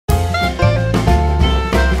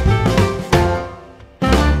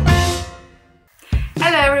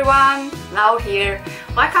everyone, Lau here.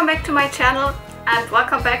 Welcome back to my channel and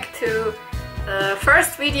welcome back to the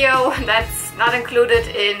first video that's not included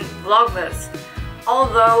in Vlogmas.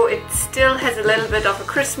 Although it still has a little bit of a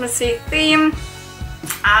Christmassy theme.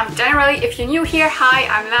 Generally, if you're new here, hi,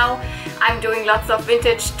 I'm Lau. I'm doing lots of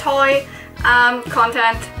vintage toy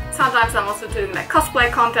content. Sometimes I'm also doing like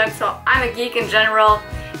cosplay content, so I'm a geek in general.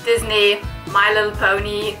 Disney, My Little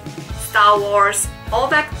Pony, Star Wars, all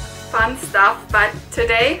that fun stuff. But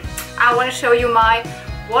today I want to show you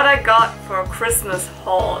what I got for Christmas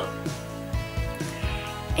haul.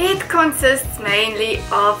 It consists mainly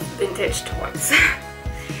of vintage toys.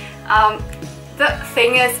 The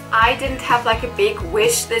thing is, I didn't have like a big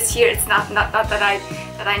wish this year. It's not that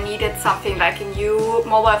I needed something like a new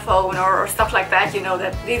mobile phone or stuff like that. You know,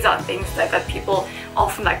 that these are things that people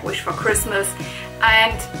often like wish for Christmas.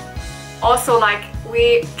 And also, like,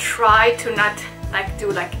 we try to not like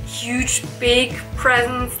do like huge big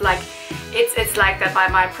presents. Like it's like that by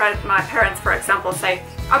my parents, for example, say,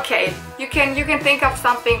 okay, you can think of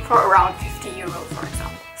something for around 50 euros, for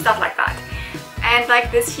example, stuff like that. And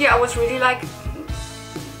like this year I was really like,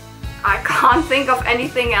 I can't think of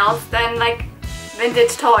anything else than like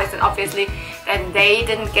vintage toys, and obviously then they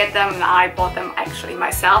didn't get them and I bought them actually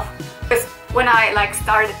myself. Because when I like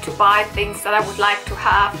started to buy things that I would like to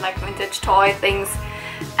have, like vintage toy things,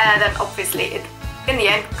 and then obviously it in the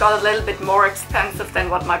end got a little bit more expensive than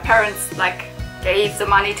what my parents like gave the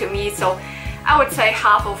money to me. So I would say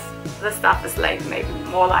half of the stuff is like maybe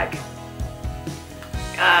more like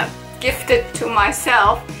gifted to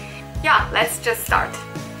myself. Yeah, let's just start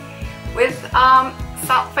with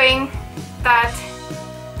something that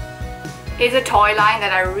is a toy line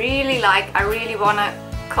that I really like. I really want to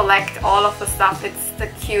collect all of the stuff. It's the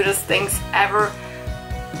cutest things ever,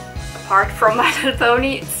 apart from My Little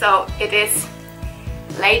Pony. So it is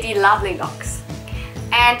Lady Lovelylocks,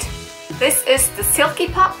 and this is the Silky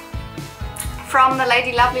Pup from the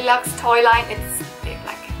Lady Lovelylocks toy line. It's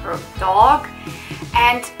like her dog,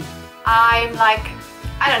 and I'm like,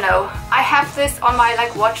 I don't know, I have this on my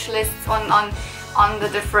like watch lists on the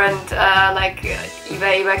different like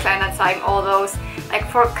eBay Kleinanzeigen, all those, like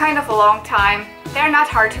for kind of a long time. They're not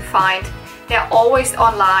hard to find, they're always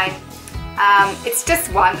online. It's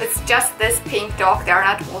just one, it's just this pink dog. There are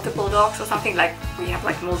not multiple dogs or something, like we have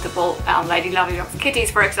like multiple Lady Lovelylocks kitties,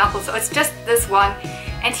 for example. So it's just this one,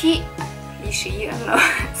 and she, I don't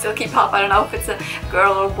know, Silky Pup, I don't know if it's a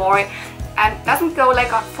girl or boy, and doesn't go like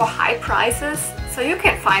for high prices. So you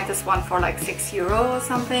can find this one for like 6 euro or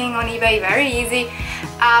something on eBay, very easy.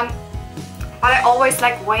 But I always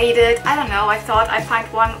like waited, I don't know, I thought I'd find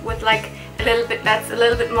one with like a little bit, that's a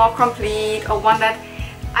little bit more complete, or one that,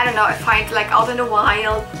 I don't know, I find like out in the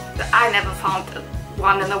wild. I never found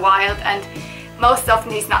one in the wild, and most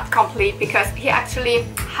often he's not complete because he actually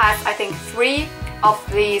has, I think, 3 of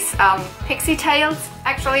these pixie tails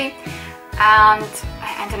actually,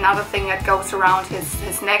 and another thing that goes around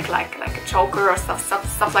his neck, like a choker or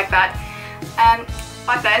stuff like that.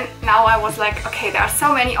 But then now I was like, okay, there are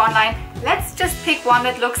so many online, let's just pick one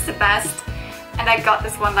that looks the best, and I got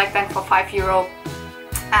this one like then for 5 euro.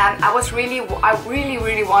 And I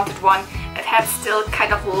really wanted one that had still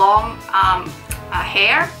kind of long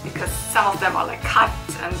hair, because some of them are like cut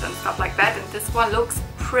and stuff like that, and this one looks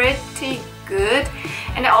pretty good.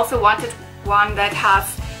 And I also wanted one that has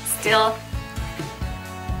still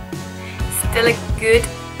a good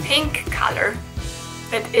pink color,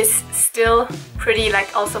 that is still pretty,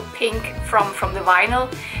 like also pink from the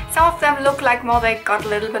vinyl. Some of them look like more, they got a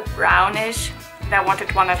little bit brownish, and I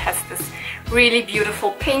wanted one that has this really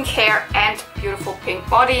beautiful pink hair and beautiful pink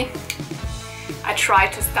body. I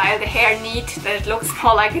tried to style the hair neat, that it looks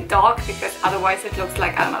more like a dog, because otherwise it looks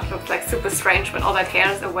like, I don't know, it looks like super strange when all that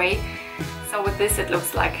hair is away. So with this it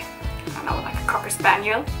looks like, I don't know, like a Cocker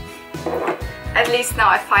Spaniel. At least now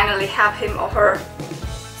I finally have him or her,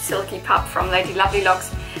 Silky Pup from Lady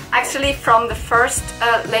Lovelylocks. Actually from the first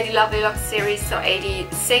Lady Lovelylocks series, so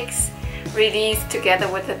 86, released together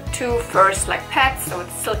with the 2 first like pets. So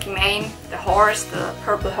it's Silky Mane, the horse, the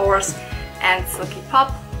purple horse, and Silky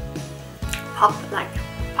Pup. Pup like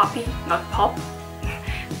puppy, not pop.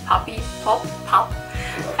 Puppy, pop, pup.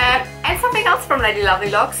 And something else from Lady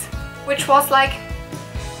Lovelylocks, which was like,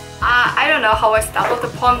 I don't know how I stumbled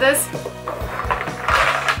upon this.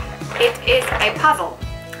 It is a puzzle.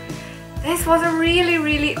 This was a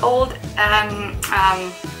really old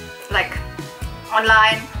like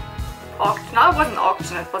online auction. No, it wasn't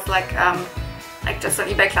auction, it was like just on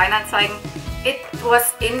eBay Kleinanzeigen. It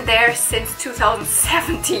was in there since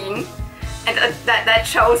 2017, and that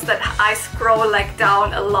shows that I scroll like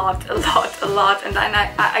down a lot, and then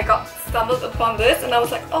I got stumbled upon this and I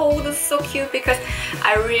was like, oh, this is so cute, because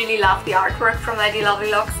I really love the artwork from Lady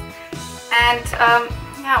Lovely Locks. And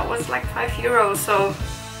yeah, it was like €5, so,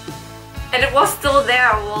 and it was still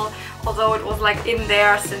there, well, although it was like in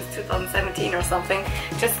there since 2017 or something.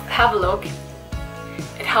 Just have a look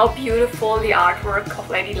at how beautiful the artwork of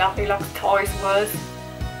Lady Lovely Locks toys was,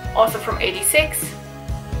 also from '86.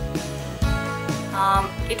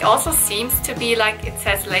 It also seems to be like it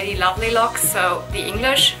says Lady Lovely Locks, so the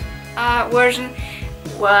English version,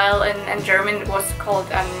 while in German it was called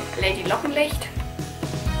Lady Lockenlicht.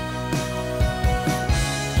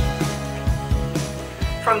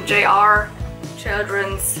 From JR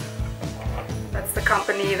Children's, that's the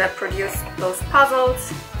company that produced those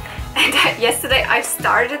puzzles. And yesterday I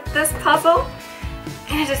started this puzzle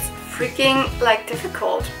and it is freaking like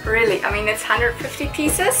difficult, really. I mean, it's 150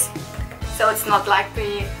 pieces, so it's not like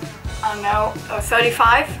the, I don't know,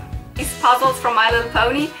 35 piece puzzles from My Little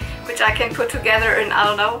Pony, which I can put together in, I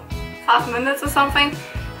don't know, 5 minutes or something.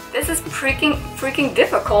 This is freaking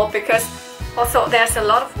difficult, because also there's a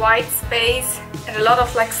lot of white space and a lot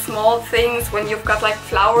of like small things. When you've got like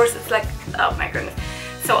flowers, it's like, oh my goodness.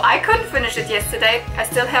 So I couldn't finish it yesterday. I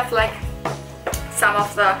still have like some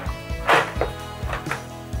of the,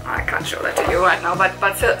 I can't show that to you right now, but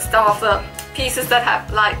some of the pieces that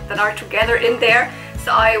have like that are together in there.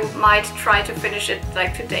 So I might try to finish it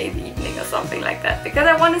like today in the evening or something like that, because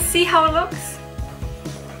I want to see how it looks.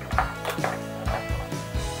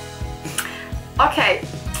 Okay.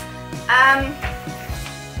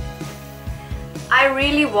 I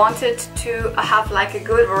really wanted to have like a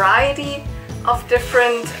good variety of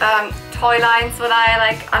different toy lines when I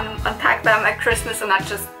like unpack them at Christmas, and not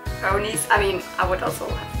just ponies. I mean, I would also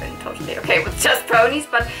have been totally okay with just ponies,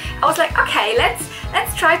 but I was like, okay,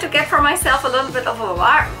 let's try to get for myself a little bit of a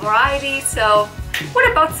variety. So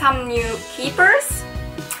what about some new keepers?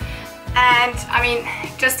 And I mean,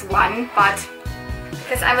 just one, but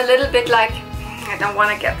because I'm a little bit like, I don't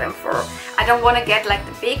want to get them for, I don't want to get like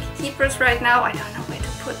the big keepers right now. I don't know where to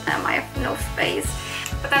put them, I have no space.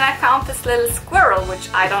 But then I found this little squirrel,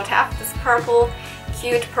 which I don't have, this purple,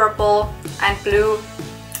 cute purple and blue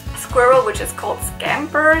squirrel, which is called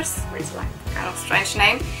Scampers, which is like kind of strange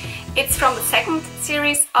name. It's from the second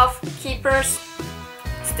series of keepers,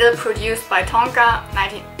 still produced by Tonka,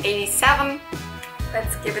 1987.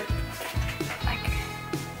 Let's give it like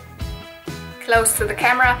close to the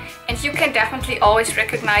camera, and you can definitely always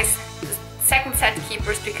recognize the second set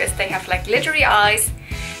keepers because they have like glittery eyes,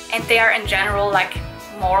 and they are in general like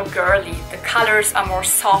more girly. The colors are more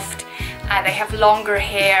soft, and they have longer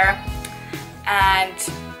hair, and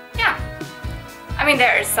yeah, I mean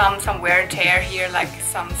there is some wear and tear here, like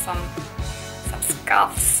some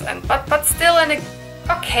scuffs, and but still in a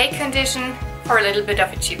okay condition for a little bit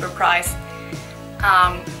of a cheaper price.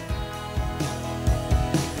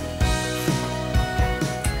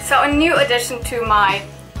 So a new addition to my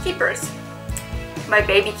keepers, my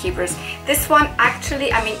baby keepers. This one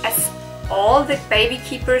actually, I mean, as all the baby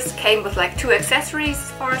keepers came with like 2 accessories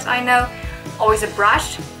as far as I know. Always a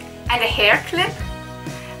brush and a hair clip.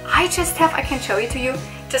 I just have, I can show it to you,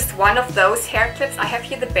 just one of those hair clips. I have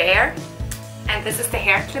here the bear, and this is the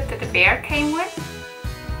hair clip that the bear came with.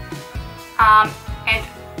 And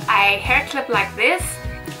a hair clip like this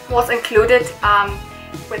was included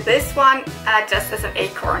with this one just as an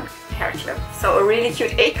acorn hair clip. So a really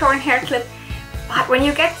cute acorn hair clip. But when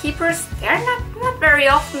you get keepers, they're not very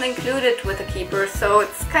often included with the keepers, so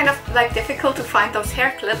it's kind of like difficult to find those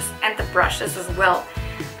hair clips and the brushes as well.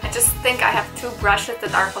 I just think I have 2 brushes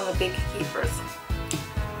that are from the big keepers.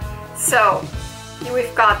 So here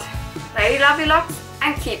we've got Lady Lovely Locks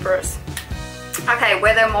and keepers. Okay,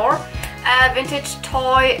 were there more vintage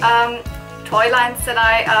toy lines that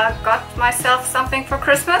I got myself something for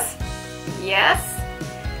Christmas? Yes,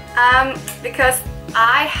 because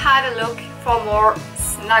I had a look for more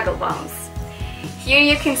Snuggle Bums. Here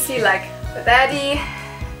you can see like the daddy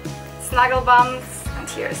Snuggle Bums, and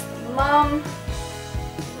here's the mom,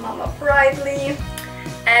 Mama Brightly.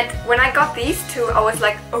 And when I got these 2, I was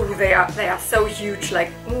like, oh, they are so huge,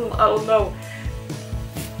 like, I don't know.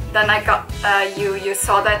 Then I got, you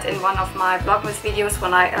saw that in one of my Vlogmas videos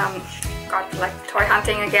when I got like toy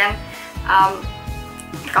hunting again.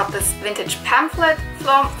 Got this vintage pamphlet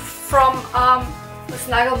from the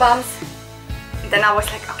Snuggle Bums. And then I was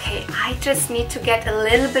like, okay, I just need to get a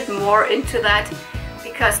little bit more into that,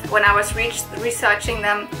 because when I was researching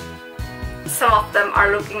them, some of them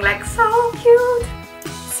are looking like so cute.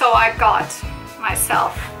 So I got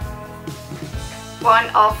myself one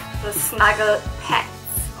of the Snuggle Pets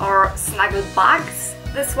or Snuggle Bugs.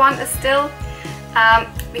 This one is still,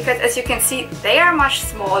 because as you can see, they are much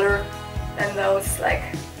smaller than those like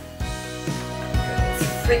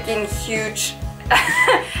freaking huge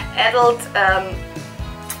adult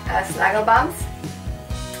Snugglebums.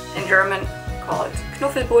 In German called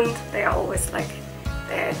Knuffelbund. They are always like,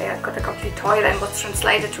 they have got a complete toy, then was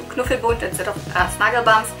translated to Knuffelbund instead of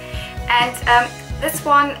Snugglebums. And this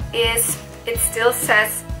one is, it still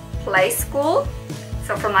says Play School,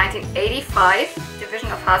 so from 1985,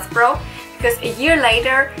 division of Hasbro, because a year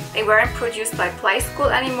later they weren't produced by Play School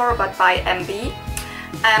anymore but by MB.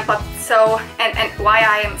 And why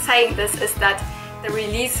I am saying this is that the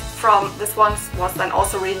release from this one was then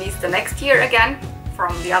also released the next year again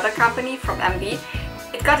from the other company, from MB.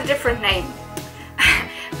 It got a different name.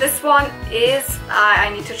 This one is, I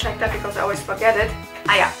need to check that because I always forget it.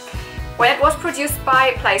 Ah yeah, when it was produced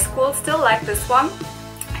by Play School, still like this one,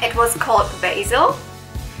 it was called Basil.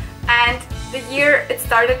 And the year it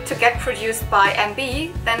started to get produced by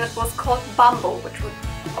MB, then it was called Bumble, which would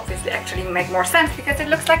obviously actually make more sense because it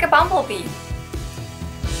looks like a bumblebee.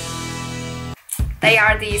 They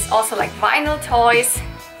are these also like vinyl toys,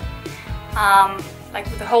 like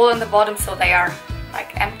with a hole in the bottom, so they are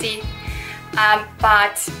like empty.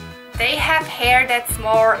 But they have hair that's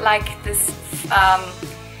more like this,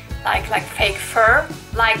 like fake fur,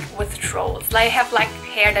 like with trolls. They have like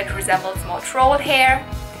hair that resembles more troll hair.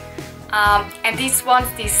 And these ones,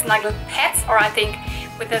 these Snuggle Pets, or I think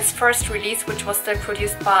with this first release, which was still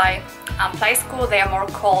produced by Play School, they are more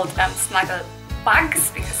called Snuggle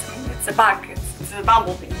Bugs, because I mean, it's a bug, it's a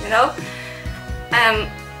bumblebee, you know.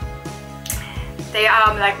 They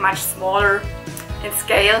are like much smaller in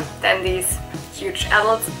scale than these huge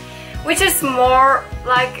adults, which is more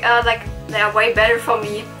like they are way better for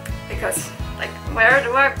me, because like where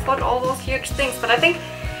do I put all those huge things? But I think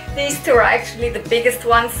these two are actually the biggest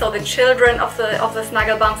ones, so the children of the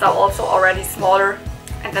Snugglebums are also already smaller,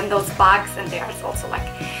 and then those bugs, and there's also like,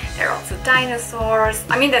 there are also dinosaurs.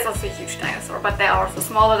 I mean, there's also a huge dinosaur, but there are also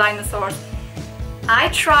smaller dinosaurs. I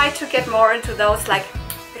try to get more into those, like,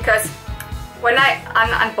 because when I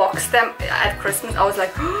unboxed them at Christmas, I was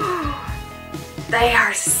like, oh, they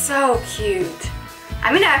are so cute.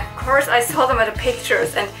 I mean, of course, I saw them at the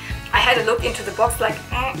pictures, and I had to look into the box like,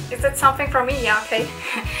 is it something for me? Yeah, okay.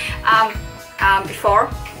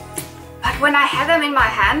 Before. But when I had them in my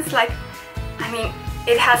hands, like, I mean,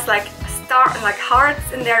 it has like a star and like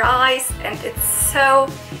hearts in their eyes, and it's so,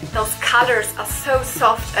 those colors are so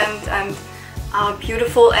soft and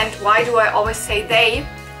beautiful. And why do I always say they?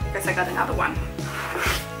 Because I got another one.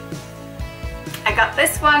 I got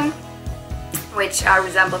this one, which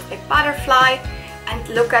resembles a butterfly. And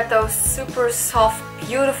look at those super soft,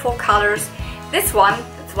 beautiful colors. This one,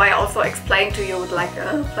 that's why I also explained to you with like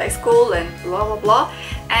Play School and blah blah blah.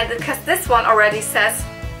 And because this one already says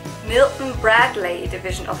Milton Bradley,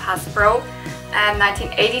 division of Hasbro,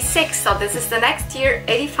 1986. So this is the next year,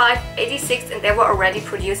 85, 86, and they were already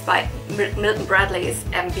produced by Milton Bradley is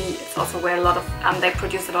MB. It's also where a lot of they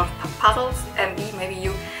produce a lot of puzzles. MB, maybe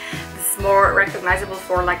you. This is more recognizable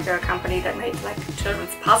for like a company that made like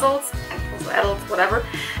children's puzzles and also adults, whatever.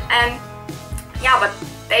 And yeah, but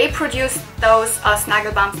they produced those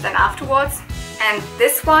Snugglebums then afterwards. And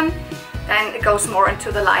this one, then it goes more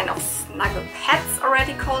into the line of Snuggle Pets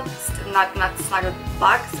already called, not Snuggle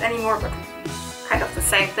Bugs anymore, but kind of the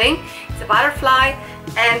same thing. It's a butterfly,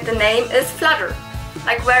 and the name is Flutter.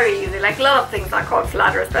 Like very easy, like a lot of things are called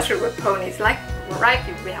Flutter, especially with ponies. Like, right,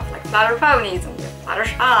 we have like Flutter ponies, and we have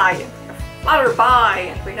Fluttershy, and we have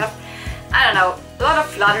Flutterby, and we have, I don't know, a lot of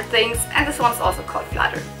Flutter things, and this one's also called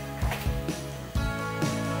Flutter.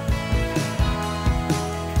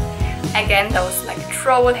 Again, those like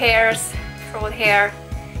troll hair,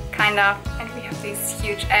 kind of, and we have these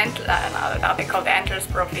huge antlers. I don't know how they call the antlers,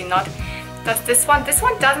 probably not. Does this one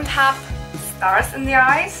doesn't have stars in the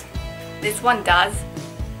eyes. This one does.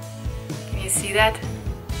 Can you see that?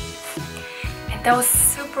 And those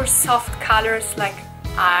super soft colors, like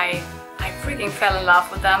I freaking fell in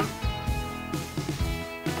love with them.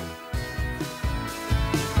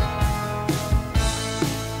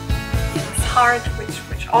 This heart,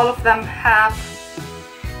 which all of them have.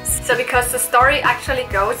 So because the story actually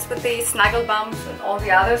goes with the Snugglebums and all the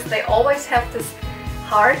others, they always have this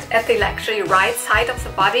heart at the actually right side of the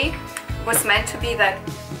body. It was meant to be that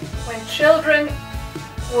when children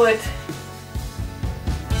would,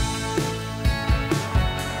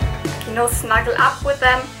 you know, snuggle up with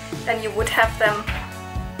them, then you would have them,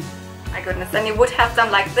 my goodness, then you would have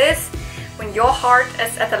them like this. When your heart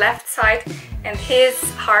is at the left side and his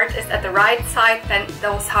heart is at the right side, then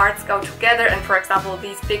those hearts go together, and for example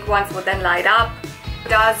these big ones would then light up.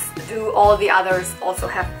 Does do all the others also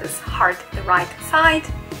have this heart at the right side?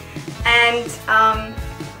 And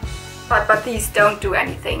but these don't do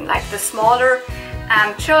anything. Like the smaller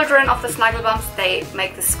children of the Snuggle Bums, they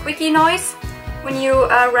make the squeaky noise when you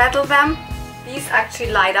rattle them. These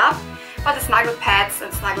actually light up, but the Snuggle Pets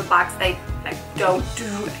and Snuggle Bugs, they like don't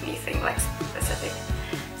do anything like specific.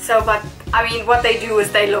 So, but I mean, what they do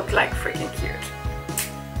is they look like freaking cute.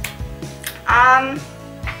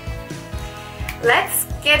 Let's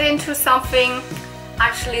get into something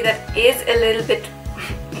actually that is a little bit,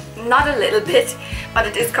 not a little bit, but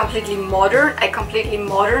it is completely modern, a completely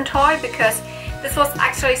modern toy, because this was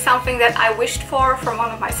actually something that I wished for from one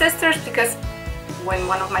of my sisters, because when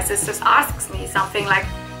one of my sisters asks me something like,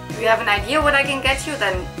 do you have an idea what I can get you,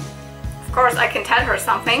 then of course I can tell her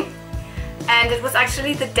something. And it was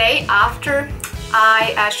actually the day after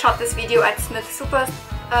I shot this video at Smith Super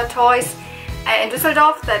Toys in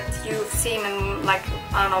Düsseldorf that you've seen in, like,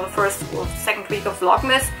 I don't know, the first or second week of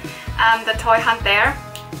Vlogmas, the toy hunt there.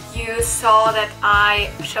 You saw that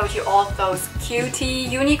I showed you all those cutie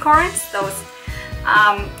unicorns, those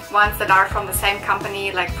ones that are from the same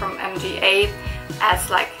company, like from MGA, as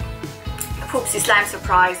like the Poopsie Slime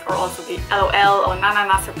Surprise, or also the LOL or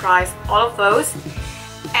Nanana Surprise, all of those.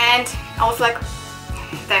 And I was like,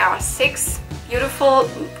 there are 6 beautiful,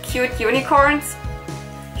 cute unicorns.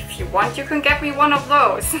 If you want, you can get me one of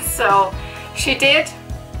those. So she did.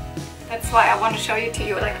 That's why I want to show you to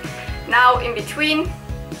you. Like, now in between,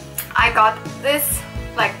 I got this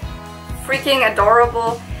like freaking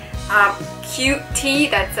adorable QT,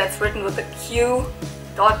 that's written with a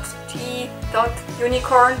Q.T.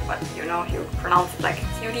 unicorn, but you know, you pronounce it like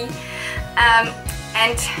cutie.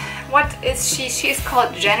 And what is she? She's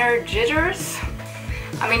called Jenner Jitters.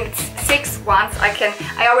 I mean, it's 6 ones.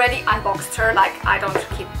 I already unboxed her. Like, I don't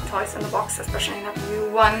keep toys in the box, especially not new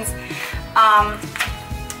ones.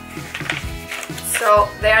 So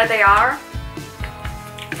there they are.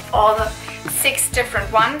 All the 6 different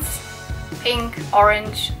ones: pink,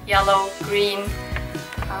 orange, yellow, green,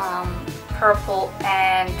 purple,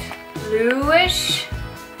 and bluish.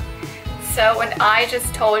 So, and I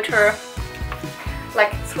just told her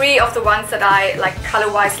like 3 of the ones that I like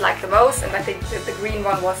color-wise like the most, and I think the green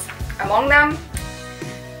one was among them.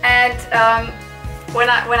 And when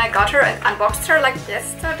I got her and unboxed her like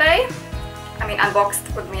yesterday, I mean,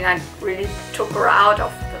 unboxed would mean I really took her out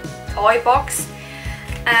of the toy box,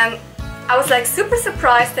 and I was like super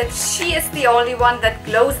surprised that she is the only one that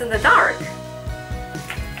glows in the dark.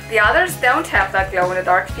 The others don't have that glow in the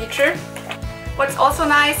dark feature. What's also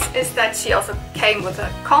nice is that she also came with a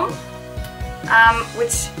comb,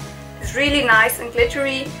 which is really nice and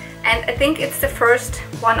glittery, and I think it's the first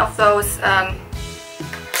one of those.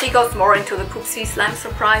 She goes more into the Poopsie Slime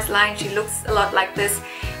Surprise line. She looks a lot like this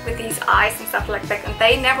with these eyes and stuff like that, and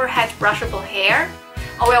they never had brushable hair.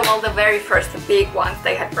 Oh well, the very first, the big ones,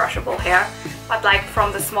 they had brushable hair, but like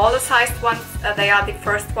from the smaller sized ones, they are the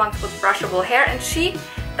first ones with brushable hair, and she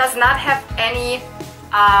does not have any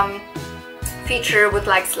feature with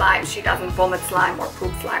like slime. She doesn't vomit slime or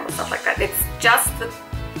poop slime or stuff like that. It's just the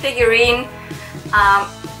figurine,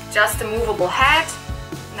 just a movable head,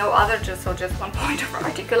 no other, just one point of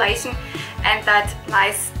articulation, and that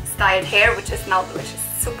nice styled hair, which is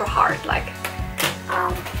super hard. Like,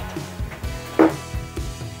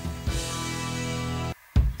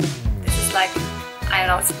 this is like, I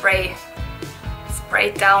don't know,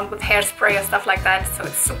 sprayed down with hairspray or stuff like that, so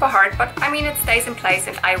it's super hard, but I mean, it stays in place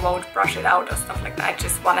and I won't brush it out or stuff like that. I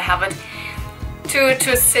just want to have it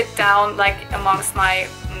to sit down like amongst my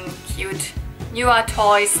cute Nua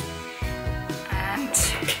toys. And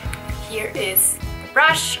here is the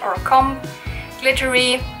brush or comb,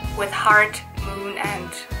 glittery with heart, moon, and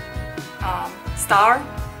star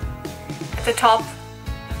at the top.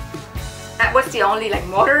 That was the only like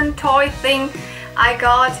modern toy thing I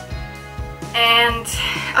got. And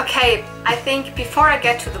okay, I think before I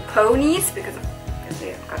get to the ponies, because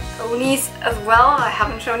obviously I've got ponies as well, I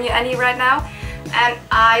haven't shown you any right now, and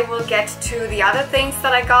I will get to the other things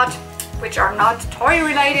that I got, which are not toy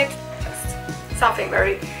related, just something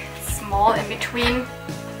very small in between.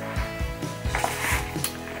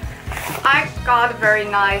 I got a very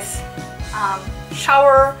nice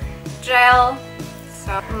shower gel.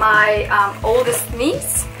 So my oldest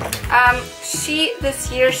niece,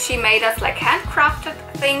 this year she made us like handcrafted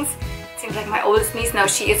things. It seems like my oldest niece, no,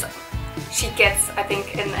 she gets, I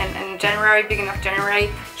think in January, beginning of January,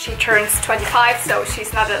 she turns 25, so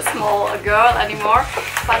she's not a small girl anymore.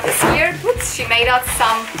 But this year, whoops, she made us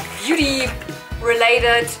some beauty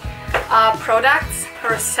related products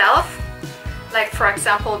herself. Like, for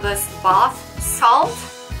example, this bath salt.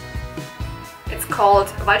 It's called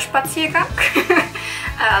Waldspaziergang,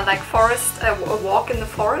 like forest, a walk in the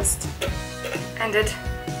forest, and it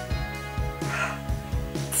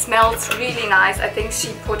smells really nice. I think she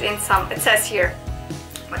put in some, it says here,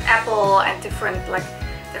 with apple and different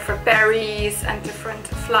berries and different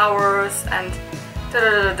flowers and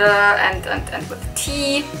and with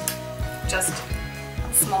tea. Just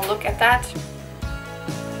a small look at that.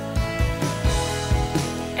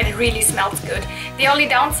 And it really smells good. The only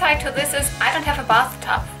downside to this is I don't have a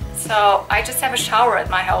bathtub. So I just have a shower at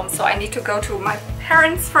my home. So I need to go to my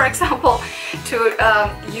parents, for example, to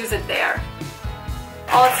use it there.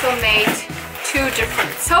 Also made 2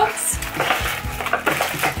 different soaps.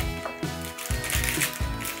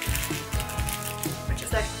 Which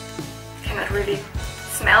is like, cannot really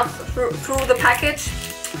smell through the package.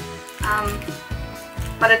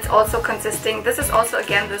 But it's also consisting, this is also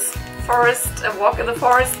again this forest, a walk in the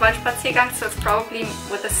forest, Waldspaziergang, so it's probably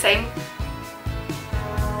with the same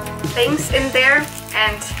things in there.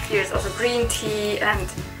 And here's also green tea and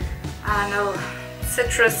I don't know,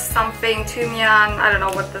 citrus something, thymian, I don't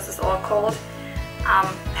know what this is all called,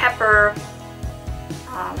 pepper,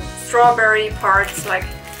 strawberry parts, like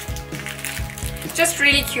just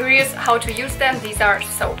really curious how to use them. These are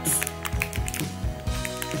soaps.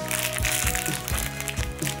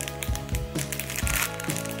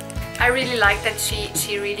 I really like that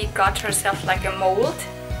she really got herself like a mold.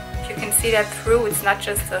 If you can see that through, it's not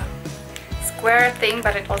just a square thing,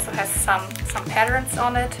 but it also has some patterns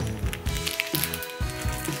on it.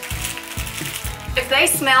 If they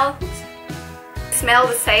smell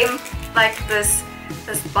the same like this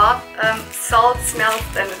bath salt smells,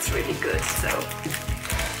 then it's really good. So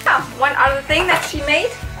yeah, one other thing that she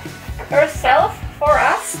made herself for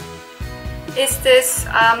us is this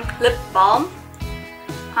lip balm.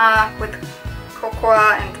 With cocoa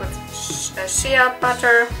and with shea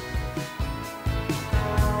butter.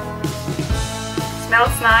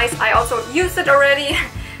 Smells nice. I also used it already,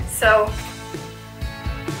 so.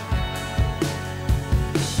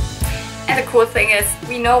 And the cool thing is,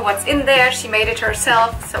 we know what's in there. She made it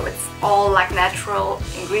herself, so it's all like natural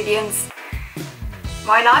ingredients.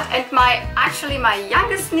 Why not? And actually my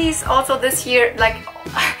youngest niece also this year, like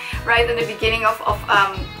right in the beginning of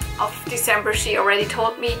December, she already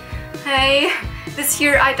told me, hey, this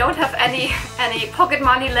year I don't have any pocket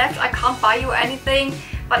money left, I can't buy you anything,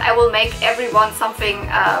 but I will make everyone something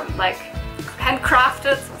like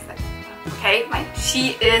handcrafted. So I was like, okay,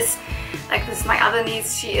 she is, like this is my other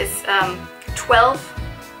niece, she is 12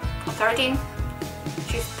 or 13,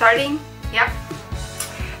 she's 13, yeah.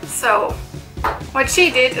 So what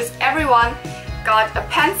she did is everyone got a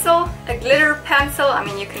pencil, a glitter pencil, I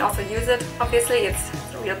mean you can also use it, obviously, it's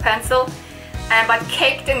real pencil, but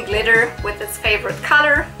caked in glitter with its favorite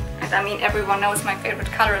color. And I mean everyone knows my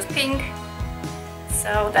favorite color is pink,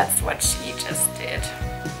 so that's what she just did.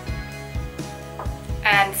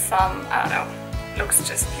 And some, I don't know, looks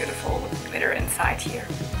just beautiful with glitter inside here.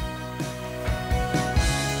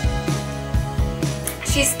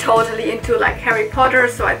 She's totally into like Harry Potter,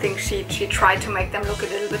 so I think she tried to make them look a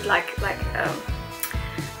little bit like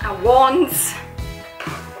wands,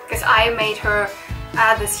 because I made her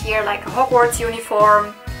this year like a Hogwarts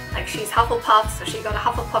uniform, like she's Hufflepuff, so she got a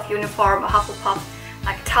Hufflepuff uniform, a Hufflepuff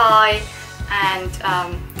like tie, and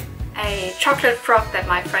a chocolate frock that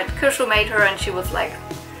my friend Kushu made her, and she was like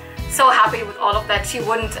so happy with all of that. She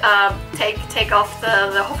wouldn't take off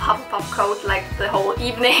the Hufflepuff coat like the whole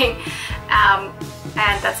evening,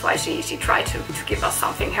 and that's why she tried to give us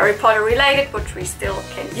something Harry Potter related, which we still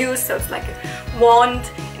can use. So it's like a wand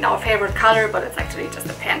in our favorite color, but it's actually just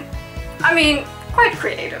a pen. I mean, quite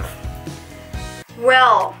creative.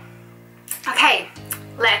 Well, okay,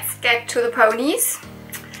 let's get to the ponies.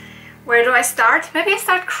 Where do I start? Maybe I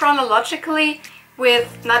start chronologically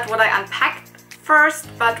with not what I unpacked first,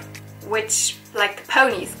 but which, like, the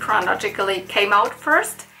ponies chronologically came out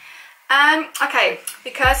first. Okay,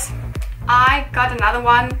 because I got another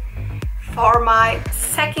one for my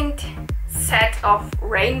second set of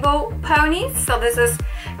rainbow ponies. So this is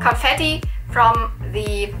Confetti from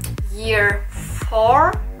the year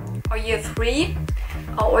 4 or year 3.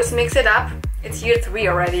 I always mix it up. It's year 3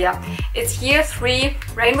 already, yeah. It's year 3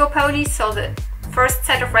 rainbow ponies. So the first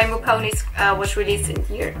set of rainbow ponies was released in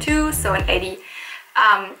year 2, so in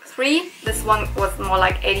 83. This one was more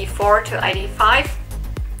like 84 to 85.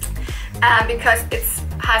 Because it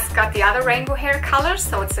has got the other rainbow hair colors,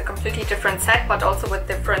 so it's a completely different set, but also with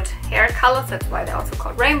different hair colors. That's why they're also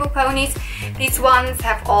called rainbow ponies. These ones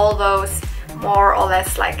have all those more or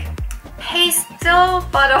less like pastel,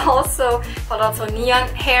 but also neon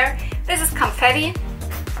hair. This is Confetti.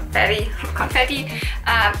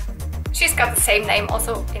 She's got the same name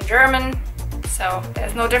also in German, so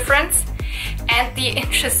there's no difference. And the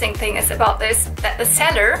interesting thing is about this, that the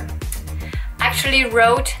seller actually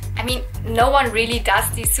wrote, I mean, no one really does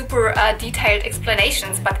these super detailed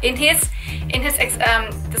explanations, but in his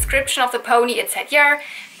description of the pony it said, yeah,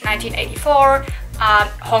 1984,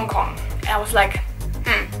 Hong Kong. And I was like,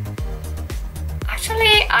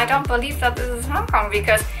 actually I don't believe that this is Hong Kong,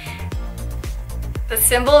 because the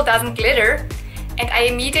symbol doesn't glitter, and I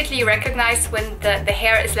immediately recognized when the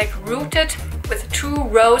hair is like rooted with 2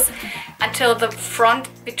 rows until the front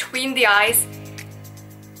between the eyes.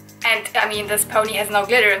 And I mean, this pony has no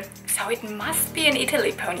glitter, so it must be an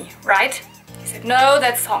Italy pony, right? He said, no,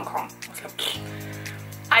 that's Hong Kong. I was like,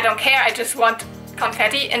 I don't care, I just want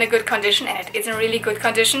confetti in a good condition, and it is in really good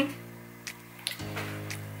condition.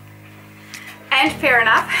 And fair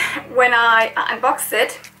enough, when I unboxed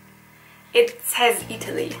it, it says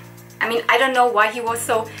Italy. I mean, I don't know why he was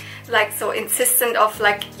so insistent of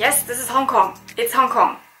like, yes, this is Hong Kong, it's Hong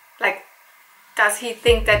Kong. Like, does he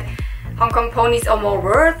think that Hong Kong ponies are more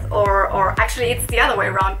worth, or actually it's the other way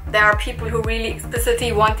around? There are people who really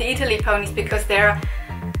explicitly want the Italy ponies because they're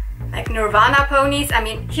like Nirvana ponies. I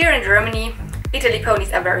mean, here in Germany, Italy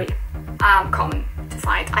ponies are very common to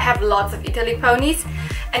find. I have lots of Italy ponies,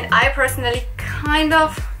 and I personally kind of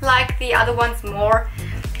like the other ones more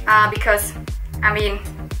because, I mean,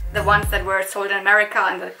 the ones that were sold in America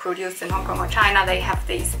and that produced in Hong Kong or China, they have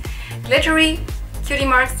these glittery cutie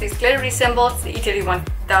marks, these glittery symbols. The Italy ones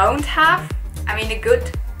don't have. I mean, the good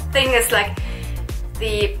thing is like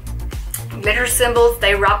the glitter symbols,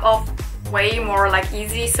 they rub off way more like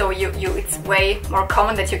easy, so it's way more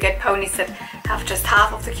common that you get ponies that have just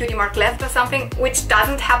half of the cutie mark left or something, which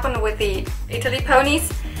doesn't happen with the Italy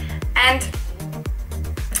ponies. And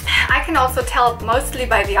I can also tell mostly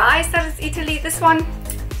by the eyes that it's Italy. This one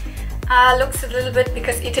looks a little bit,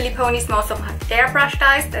 because Italy ponies most of them have airbrushed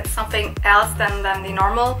eyes. That's something else than the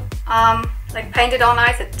normal like painted on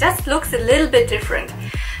eyes. It just looks a little bit different.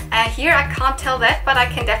 And here I can't tell that, but I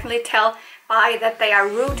can definitely tell by that they are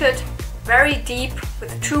rooted very deep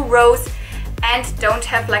with 2 rows and don't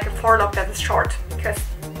have like a forelock that is short, because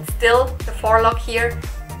still the forelock here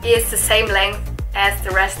is the same length as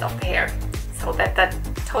the rest of the hair. So that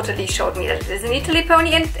totally showed me that it is an Italy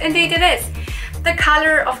pony, and indeed it is. The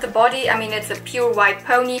color of the body, I mean, it's a pure white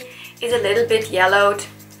pony, is a little bit yellowed,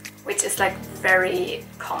 which is like very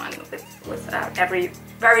common with every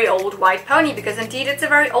very old white pony, because indeed it's a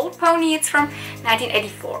very old pony. It's from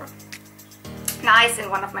 1984. Nice, in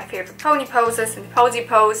one of my favorite pony poses, in the posy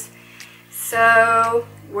pose. So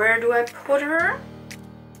where do I put her?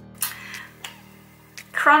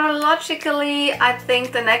 Chronologically, I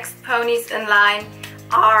think the next ponies in line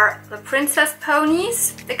are the princess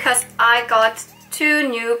ponies, because I got 2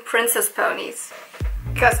 new princess ponies.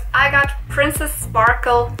 Because I got Princess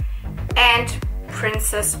Sparkle and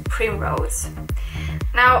Princess Primrose.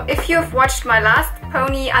 Now, if you've watched my last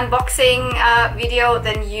pony unboxing video,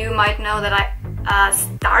 then you might know that I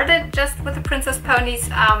started just with the princess ponies.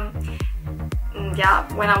 Yeah,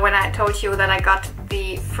 when I told you that I got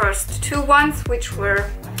the first 2 ones, which were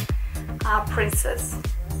Princess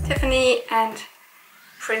Tiffany and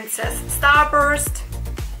Princess Starburst.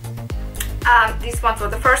 These ones were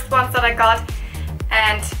the first ones that I got,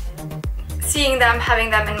 and seeing them, having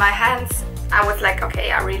them in my hands, I was like,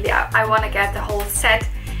 okay, I want to get the whole set.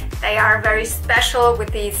 They are very special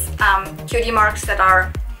with these cutie marks that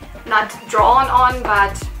are not drawn on,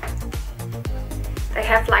 but they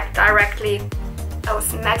have like directly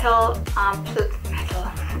those metal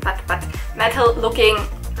looking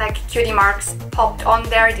like cutie marks popped on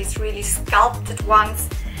there, these really sculpted ones.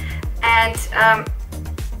 And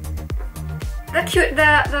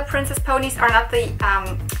the princess ponies are not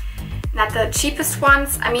the cheapest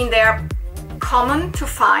ones. I mean, they're common to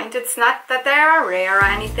find. It's not that they are rare or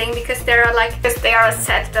anything, because they are a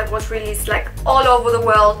set that was released like all over the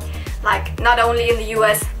world, like not only in the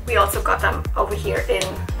US, we also got them over here in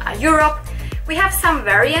Europe. We have some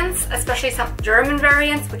variants, especially some German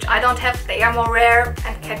variants, which I don't have. They are more rare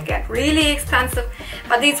and can get really expensive,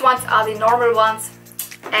 but these ones are the normal ones,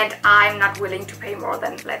 and I'm not willing to pay more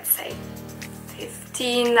than, let's say,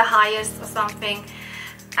 15 the highest or something,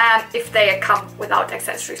 if they come without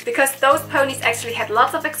accessories, because those ponies actually had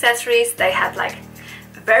lots of accessories. They had like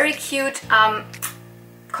a very cute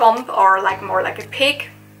comb, or like more like a pig,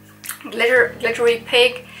 glittery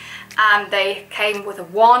pig. They came with a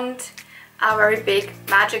wand, a very big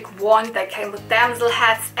magic wand. They came with damsel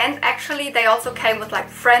hats, and actually they also came with like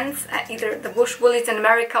friends, either the bush woolies in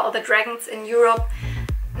America or the dragons in Europe.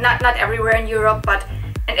 Not everywhere in Europe, but,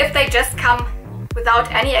 and if they just come without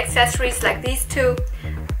any accessories like these 2,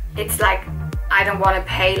 it's like, I don't want to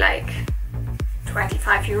pay like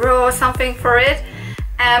 25 euro or something for it.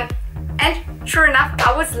 And sure enough,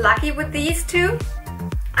 I was lucky with these two.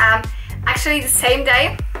 Actually, the same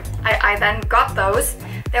day I then got those,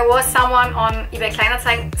 there was someone on eBay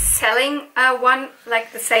Kleinanzeigen selling one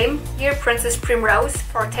like the same here, Princess Primrose,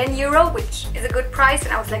 for 10 euro, which is a good price.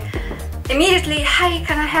 And I was like, immediately, hey,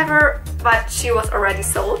 can I have her? But she was already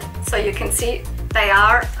sold. So you can see they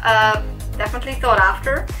are definitely thought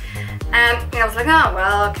after. And I was like, oh,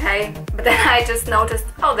 well, okay. But then I just noticed,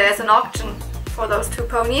 oh, there's an auction for those two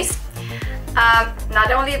ponies.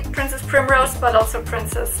 Not only Princess Primrose, but also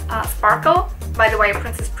Princess Sparkle. By the way,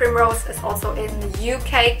 Princess Primrose is also in the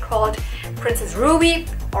UK called Princess Ruby,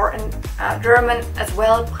 or in German as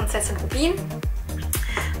well, Prinzessin Rubin.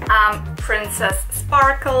 Princess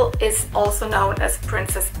Sparkle is also known as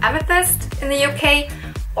Princess Amethyst in the UK,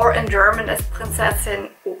 or in German as Prinzessin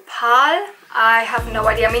Opal. I have no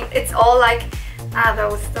idea. I mean, it's all like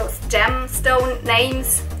those gemstone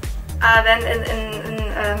names then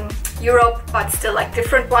in Europe, but still like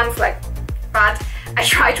different ones. But I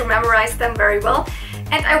try to memorize them very well.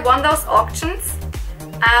 And I won those auctions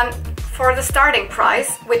for the starting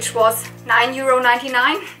price, which was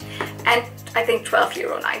 €9.99 and I think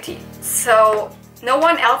 €12.90. So no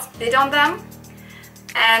one else bid on them.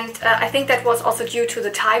 And I think that was also due to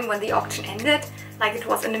the time when the auction ended. Like it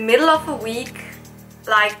was in the middle of the week,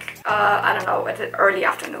 like I don't know, at the early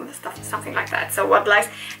afternoon or stuff, something like that. So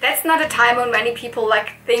that's not a time when many people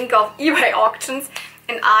like think of eBay auctions.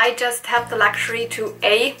 And I just have the luxury to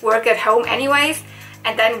work at home anyways,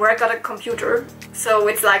 and then work on a computer. So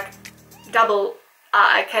it's like double.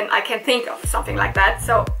 I can think of something like that.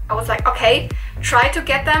 So I was like, okay, try to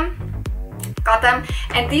get them. Got them,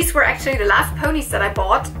 and these were actually the last ponies that I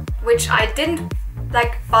bought, which I didn't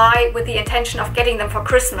like buy with the intention of getting them for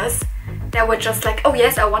Christmas. They were just like, oh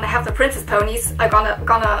yes, I want to have the princess ponies. I'm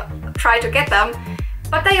gonna try to get them,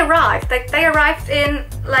 but they arrived. They arrived in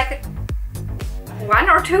like 1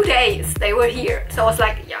 or 2 days. They were here, so I was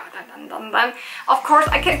like, yeah, done. Of course,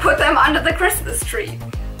 I can put them under the Christmas tree.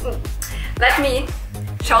 Let me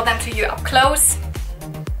show them to you up close.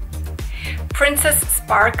 Princess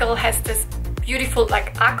Sparkle has this beautiful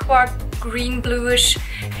like aqua green bluish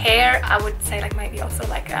hair. I would say like maybe also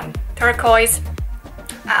like turquoise.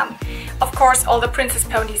 Of course, all the princess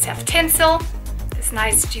ponies have tinsel, this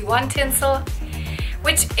nice G1 tinsel,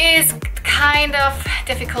 which is kind of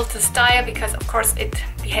difficult to style because of course it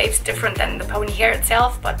behaves different than the pony hair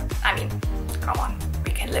itself, but I mean, come on,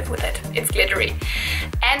 we can live with it. It's glittery.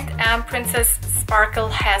 And Princess Sparkle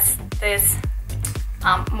has this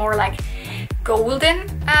more like golden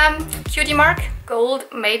cutie mark, gold,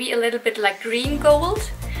 maybe a little bit like green gold,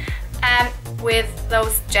 with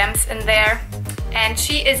those gems in there. And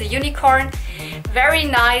she is a unicorn. Very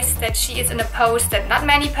nice that she is in a pose that not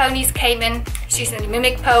many ponies came in. She's in a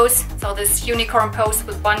mimic pose, so this unicorn pose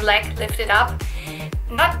with one leg lifted up.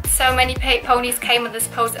 Not so many ponies came in this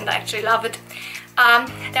pose, and I actually love it.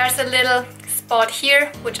 There's a little spot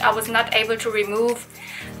here which I was not able to remove.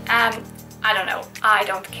 I don't know, I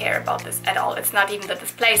don't care about this at all. It's not even the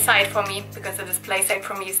display side for me, because the display side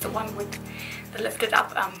for me is the one with the lifted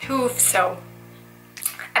up hoof. So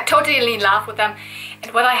I'm totally in love with them.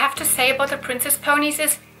 And what I have to say about the princess ponies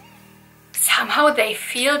is somehow they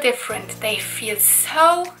feel different. They feel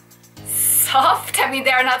so soft. I mean,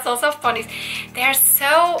 they're not so soft ponies. They're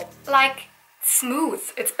so like smooth.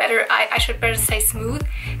 It's better, I should better say smooth,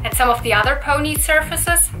 than some of the other pony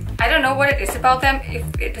surfaces. I don't know what it is about them, if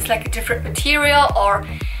it is like a different material or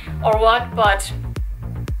what, but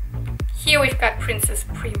here we've got Princess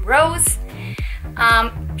Primrose.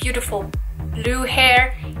 Beautiful blue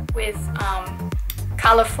hair with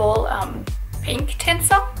colorful pink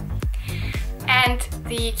tinsel. And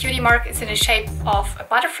the cutie mark is in the shape of a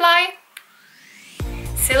butterfly.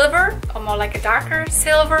 Silver, or more like a darker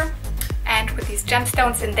silver, and with these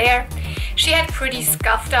gemstones in there. She had pretty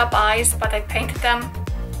scuffed up eyes, but I painted them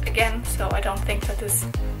again, so I don't think that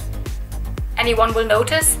anyone will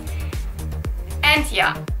notice. And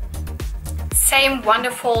yeah, same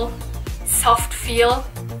wonderful soft feel,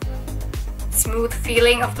 smooth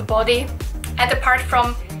feeling of the body. And apart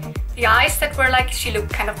from the eyes that were like, she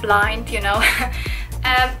looked kind of blind, you know,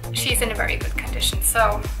 she's in a very good condition.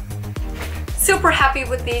 So super happy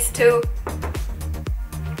with these two.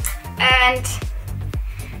 And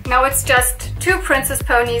now it's just two princess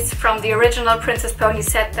ponies from the original Princess Pony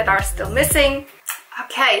set that are still missing.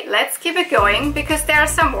 Okay, let's keep it going because there are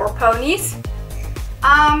some more ponies.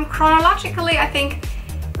 Chronologically, I think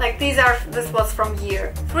like this was from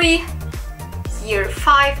year 3, year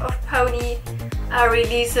 5 of pony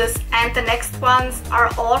releases, and the next ones are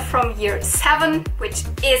all from year 7, which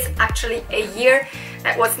is actually a year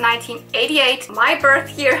that was 1988, my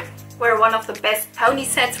birth year. where one of the best pony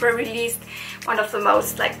sets were released, one of the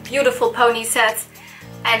most like beautiful pony sets,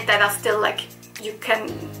 and that are still like you can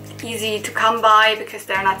easy to come by because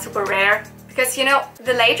they're not super rare. Because you know,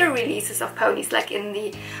 the later releases of ponies, like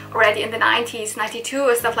already in the 90s, 92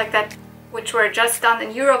 or stuff like that, which were just done in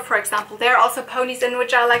Europe, for example, there are also ponies in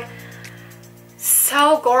which are like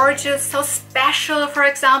so gorgeous, so special, for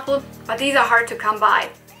example, but these are hard to come by.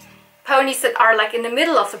 Ponies that are like in the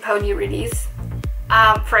middle of the pony release,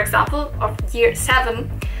 for example, of year 7,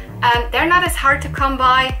 they're not as hard to come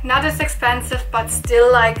by, not as expensive, but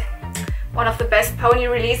still like one of the best pony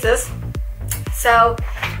releases. So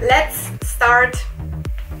let's start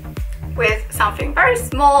with something very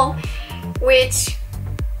small, which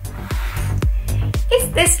is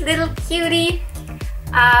this little cutie.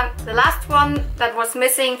 The last one that was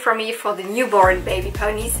missing for me for the newborn baby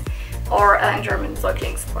ponies, or in German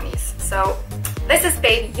Säuglingsponies. So this is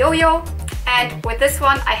Baby Yo-Yo, and with this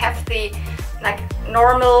one I have the like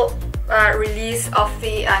normal release of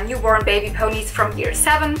the newborn baby ponies from year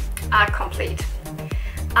 7 complete.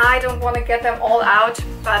 I don't want to get them all out,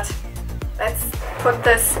 but let's put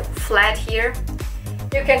this flat here.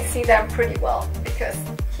 You can see them pretty well because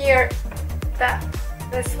here,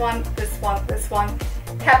 this one, this one.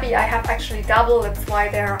 Tabby I have actually double, that's why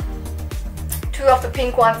there are 2 of the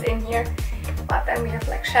pink ones in here. But then we have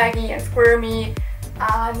like Shaggy and Squirmy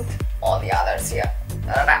and all the others here.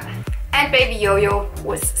 And Baby Yo-Yo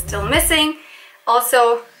was still missing.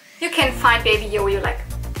 Also, you can find Baby Yo-Yo like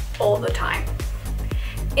all the time.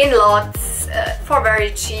 In lots, for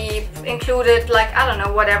very cheap, included like, I don't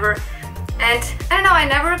know, whatever. And I don't know, I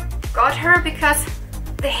never got her because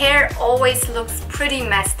the hair always looks pretty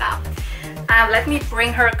messed up. Let me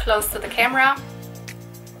bring her close to the camera.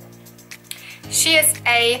 She is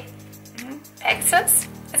a Exus,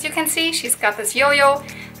 as you can see. She's got this yo-yo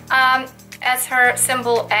as her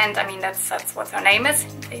symbol, and I mean that's what her name is,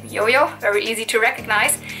 Baby Yo-Yo, very easy to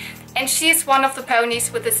recognize. And she's one of the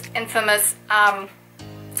ponies with this infamous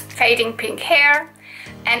fading pink hair.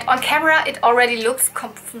 And on camera it already looks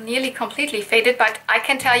nearly completely faded, but I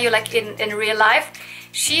can tell you, like in real life,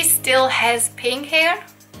 she still has pink hair.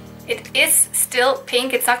 It is still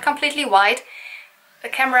pink, it's not completely white. The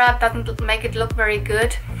camera doesn't make it look very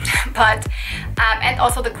good, but and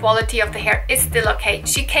also the quality of the hair is still okay.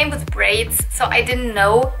 She came with braids, so I didn't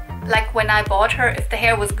know, like when I bought her, if the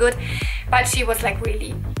hair was good, but she was like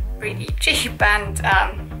really cheap, and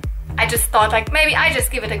I just thought like maybe I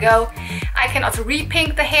just give it a go. I can also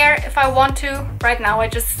re-pink the hair if I want to. Right now I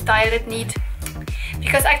just styled it neat,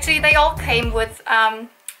 because actually they all came with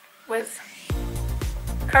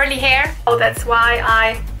curly hair. Oh, that's why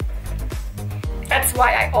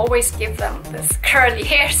I always give them this curly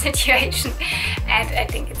hair situation, and I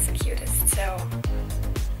think it's the cutest. So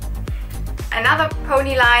another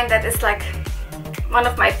pony line that is like one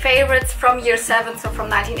of my favorites from year 7, so from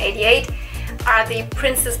 1988, are the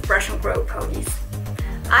Princess Brush and Grow ponies.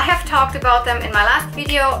 I have talked about them in my last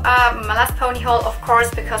video, my last pony haul, of course,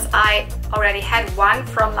 because I already had one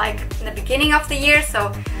from like in the beginning of the year,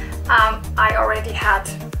 so I already had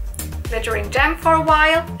Glittering Gem for a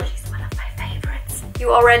while. She's one of my favorites.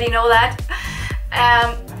 You already know that.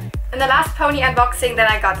 In the last pony unboxing, then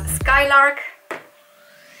I got Skylark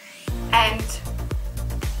and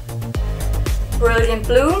Brilliant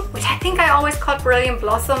Bloom, which I think I always called Brilliant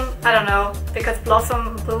Blossom. I don't know, because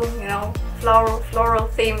Blossom, Bloom, you know, floral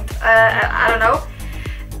themed, I don't know.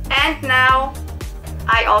 And now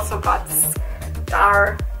I also got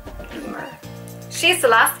Star Gleamer. She's the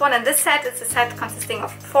last one in this set. It's a set consisting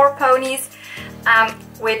of 4 ponies,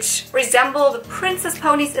 which resemble the princess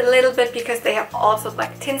ponies a little bit because they have also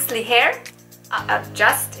like tinsely hair,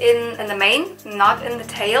 just in the mane, not in the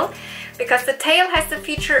tail, because the tail has the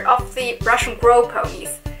feature of the Brush and Grow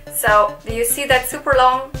ponies. So do you see that super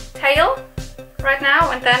long tail right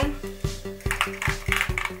now? And then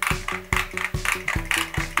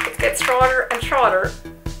it gets shorter and shorter,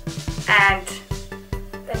 and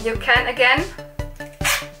then you can again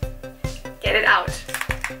get it out.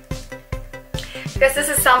 Because this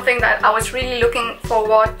is something that I was really looking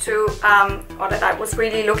forward to, or that I was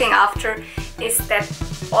really looking after, is that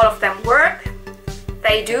all of them work.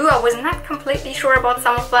 They do. I was not completely sure about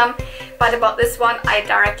some of them, but about this one I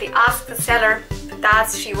directly asked the seller,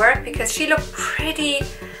 does she work? Because she looked pretty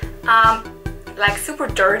like super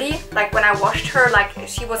dirty. Like when I washed her, like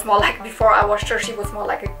she was more like, before I washed her, she was more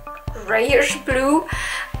like a grayish blue.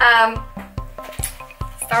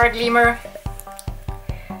 Star Gleamer,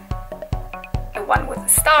 the one with the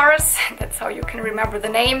stars, that's how you can remember the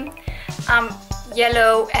name.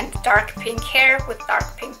 Yellow and dark pink hair with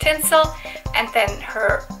dark pink tinsel, and then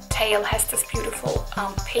her tail has this beautiful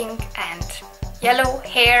pink and yellow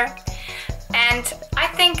hair. And I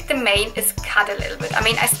think the mane is cut a little bit. I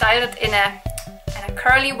mean, I styled it in a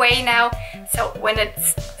curly way now, so when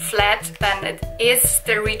it's flat then it is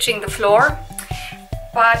still reaching the floor.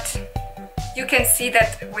 But you can see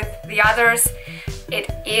that with the others it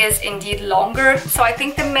is indeed longer. So I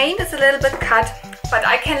think the mane is a little bit cut, but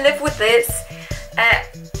I can live with this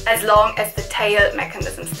as long as the tail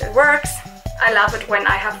mechanism still works. I love it when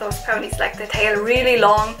I have those ponies, like the tail really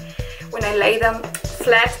long, when I lay them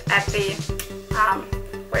flat at the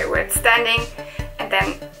where it's standing, and then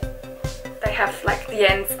they have like the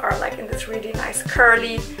ends are like in this really nice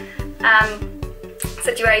curly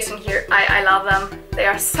situation here. I love them. They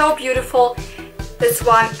are so beautiful. This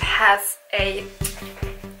one has a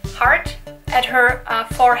heart at her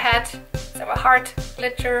forehead, so a heart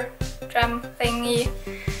glitter gem thingy,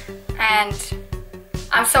 and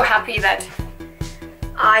I'm so happy that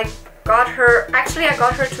I got her. Actually, I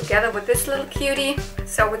got her together with this little cutie,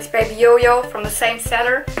 so with Baby Yo-Yo from the same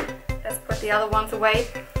seller. Let's put the other ones away.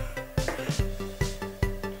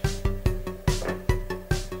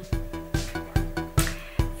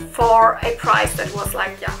 For a price that was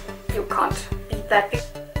like, yeah, you can't beat that.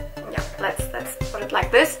 Yeah, let's put it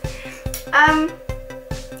like this. And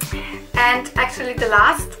actually the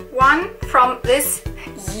last one from this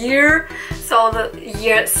year, so the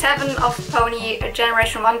year 7 of Pony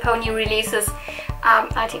Generation 1 Pony releases,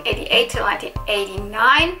 1988 to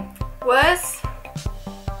 1989, was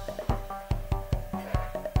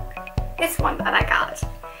this one that I got.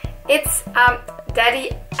 It's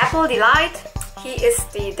Daddy Apple Delight. He is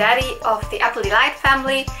the daddy of the Apple Delight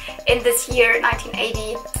family. In this year,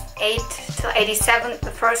 1988 to 87,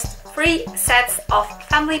 the first 3 sets of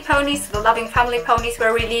family ponies, the Loving Family ponies,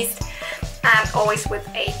 were released, and always with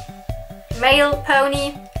a male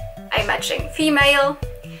pony, a matching female,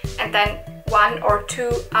 and then 1 or 2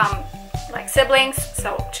 like siblings,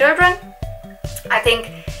 so children. I think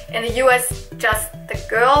in the US just the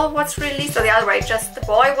girl was released, or the other way, just the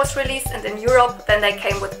boy was released, and in Europe then they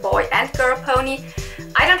came with boy and girl pony.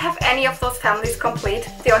 I don't have any of those families complete.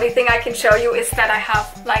 The only thing I can show you is that I have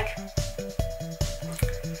like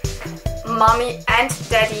mommy and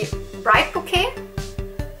daddy bride bouquet.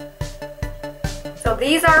 So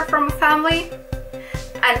these are from a family.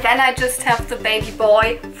 And then I just have the baby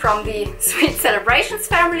boy from the Sweet Celebrations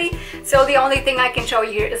family. So the only thing I can show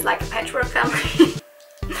you here is like a patchwork family.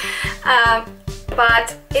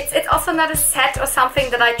 But it's also not a set or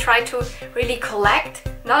something that I try to really collect.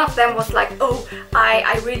 None of them was like, oh,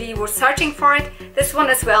 I really was searching for it. This one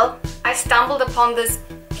as well. I stumbled upon this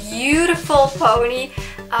beautiful pony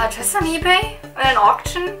just on eBay at an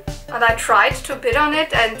auction, and I tried to bid on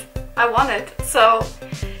it and I won it. So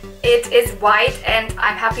it is white, and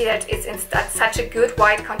I'm happy that it's in such a good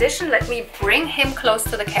white condition. Let me bring him close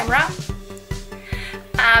to the camera.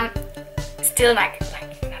 Still like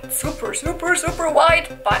not super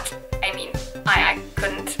white, but I mean, I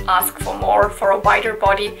couldn't ask for more for a wider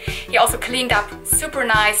body. He also cleaned up super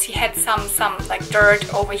nice. He had some like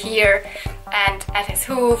dirt over here and at his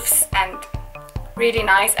hooves, and really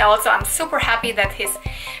nice. Also, I'm super happy that his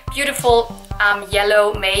beautiful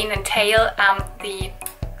yellow mane and tail, the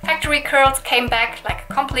factory curls came back like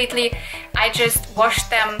completely. I just washed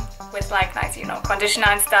them with like nice, you know, conditioner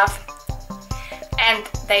and stuff, and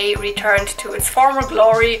they returned to its former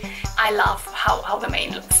glory. I love how the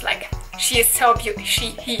mane looks like. She is so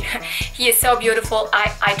he is so beautiful.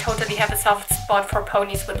 I totally have a soft spot for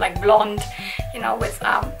ponies with like blonde, you know, with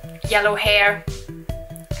yellow hair.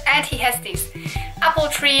 And he has these apple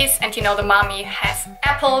trees, and you know, the mommy has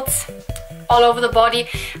apples all over the body.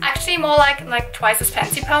 Actually more like twice as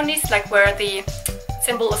fancy ponies, like where the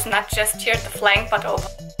symbol is not just here at the flank but over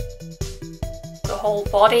the whole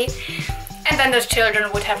body. And then those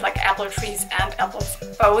children would have like apple trees and apples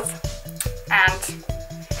both. And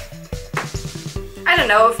I don't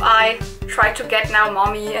know if I try to get now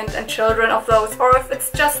mommy and children of those, or if it's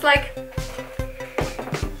just like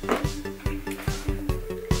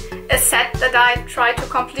a set that I try to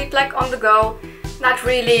complete like on the go, not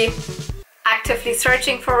really actively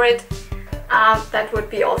searching for it. That would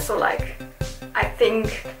be also like, I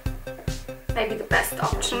think, maybe the best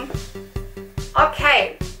option.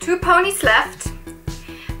 Okay, 2 ponies left.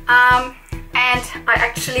 And I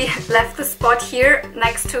actually left the spot here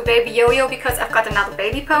next to Baby Yo-Yo because I've got another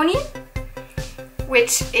baby pony,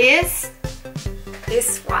 which is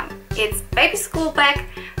this one. It's Baby School Bag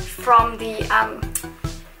from the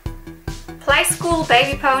Play School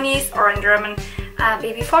Baby Ponies, or in German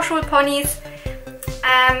Baby Vorschulponies.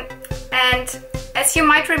 And as you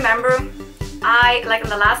might remember, like in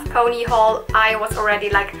the last pony haul, I was already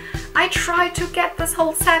like, I tried to get this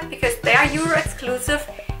whole set because they are Euro exclusive.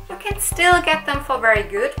 You can still get them for very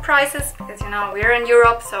good prices because, you know, we're in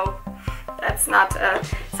Europe, so that's not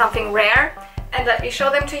something rare. And let me show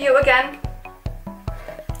them to you again.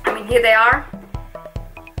 I mean, here they are.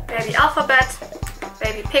 Baby Alphabet,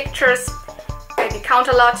 baby Pictures, baby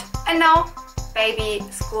Count-A-Lot, and now baby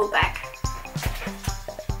School Bag.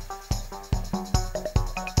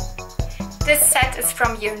 This set is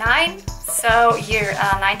from year 9, so year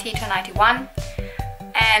 90 to 91.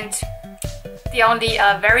 And the only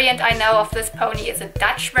variant I know of this pony is a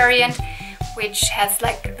Dutch variant, which has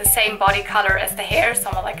like the same body color as the hair,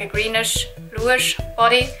 somewhat like a greenish, bluish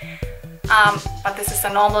body. But this is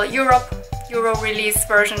a normal Euro release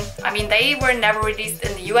version. I mean, they were never released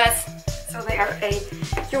in the US, so they are a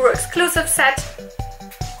Euro exclusive set.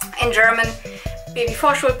 In German, baby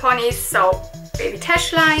Vorschulponies, so baby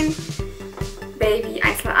Täschlein, baby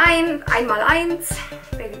 1x1,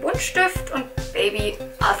 baby Buntstift und baby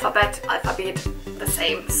Alphabet, the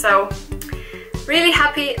same. So really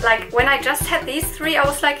happy. Like when I just had these 3, I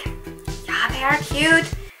was like, yeah, they are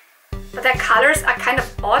cute, but their colors are kind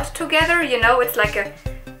of odd together, you know. It's like a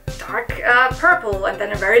dark purple and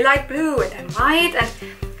then a very light blue and then white,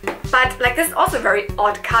 but like this is also a very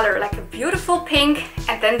odd color, like a beautiful pink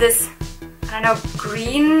and then this, I don't know,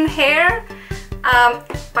 green hair.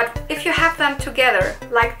 But if you have them together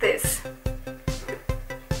like this,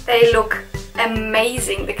 they look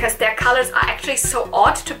amazing because their colors are actually so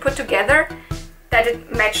odd to put together that it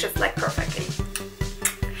matches like perfectly.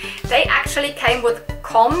 They actually came with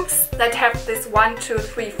combs that have this 1, 2,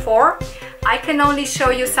 3, 4. I can only show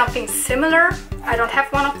you something similar. I don't have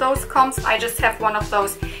one of those combs, I just have one of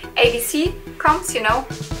those ABC combs, you know.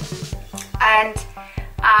 And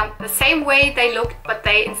the same way they looked, but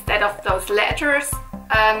they, instead of those letters,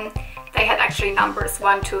 they had actually numbers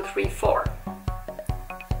 1, 2, 3, 4.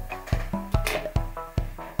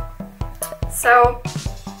 So,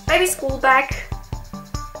 baby School Bag,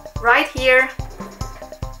 right here.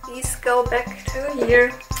 These go back to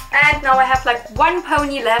here. And now I have like 1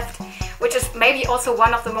 pony left, which is maybe also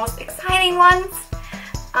one of the most exciting ones,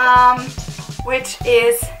 which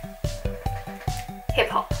is Hip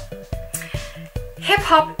Hop. Hip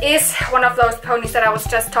Hop is one of those ponies that I was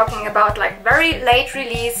just talking about, like very late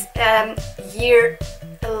release, year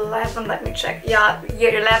 11, let me check, yeah,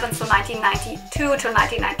 year 11, so 1992 to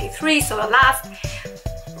 1993, so the last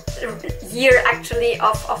year actually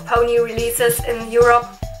of pony releases in Europe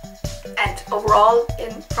and overall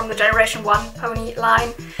from the Generation 1 pony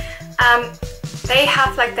line. They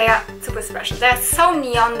have like, they are super special. They're so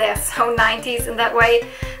neon, they're so 90s in that way,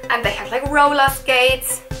 and they have like roller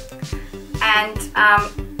skates, and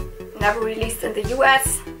never released in the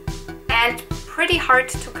US, and pretty hard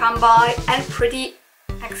to come by and pretty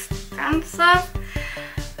expensive.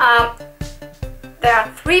 There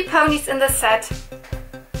are 3 ponies in the set.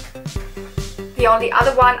 The only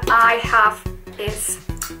other one I have is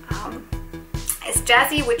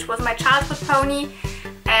Jazzy, which was my childhood pony,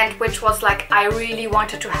 and which was like, I really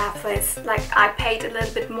wanted to have this. Like, I paid a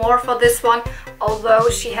little bit more for this one, although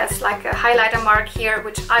she has like a highlighter mark here,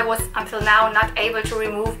 which I was until now not able to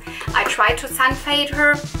remove. I tried to sun fade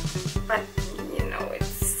her, but you know,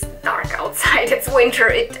 it's dark outside, it's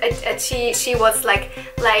winter. She was like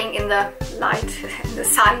laying in the light, in the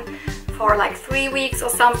sun, for like 3 weeks or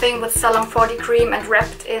something with Salon 40 cream and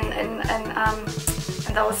wrapped in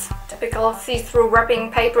those typical see-through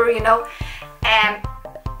wrapping paper, you know, and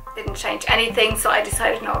didn't change anything. So I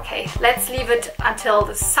decided, no, okay, let's leave it until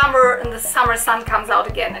the summer, and the summer sun comes out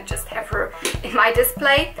again, and just have her in my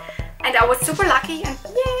display. And I was super lucky and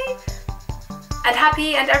yay and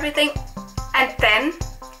happy and everything. And then,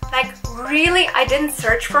 like, really, I didn't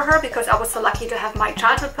search for her because I was so lucky to have my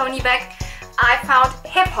childhood pony back. I found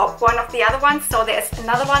Hip Hop, one of the other ones. So there's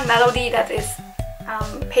another one, Melody, that is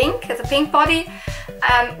pink, has a pink body,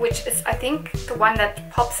 which is, I think, the one that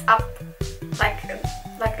pops up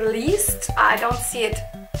like least. I don't see it,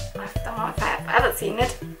 I don't know if I have ever seen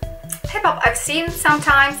it. Hip Hop I've seen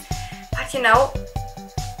sometimes, but you know,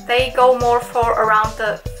 they go more for around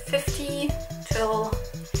the 50 till,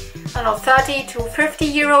 I don't know, 30 to 50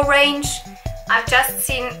 euro range. I've just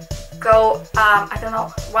seen go, I don't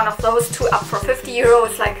know, one of those two up for 50 euro.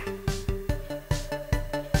 It's like,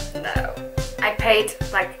 no, I paid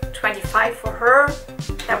like 25 for her.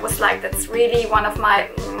 That was like, that's really one of my,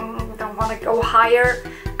 don't want to go higher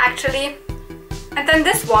actually. And then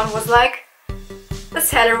this one was like, the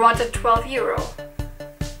seller wanted 12 euro.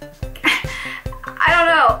 I don't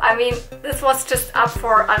know, I mean, this was just up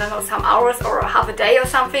for, I don't know, some hours or half a day or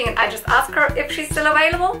something, and I just asked her if she's still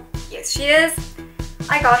available. here she is.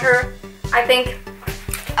 I got her. I think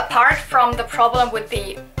apart from the problem with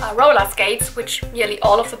the roller skates, which nearly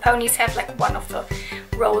all of the ponies have, like one of the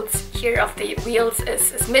rolls here of the wheels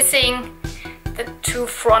is missing. The two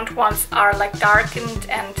front ones are like darkened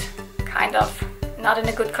and kind of not in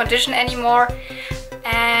a good condition anymore.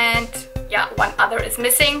 And yeah, one other is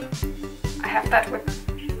missing. I have that with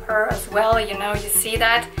her as well, you know, you see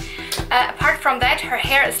that. Apart from that, her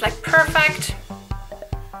hair is like perfect.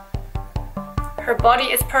 Her body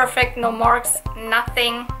is perfect, no marks,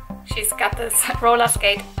 nothing. She's got this roller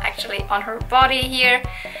skate actually on her body here.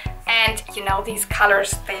 And you know, these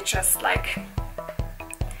colors, they just like,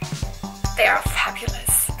 they are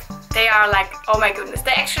fabulous. They are like, oh my goodness.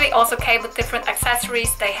 They actually also came with different accessories.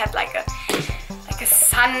 They had like a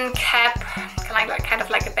sun cap, kind of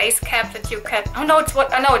like a base cap that you could, oh no, it's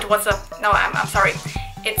what, oh no, it was a, no, I'm sorry.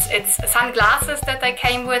 It's sunglasses that they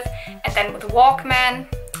came with, and then with a Walkman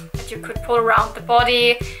that you could pull around the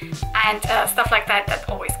body and stuff like that, that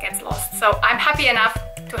always gets lost. So I'm happy enough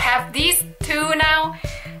to have these two now,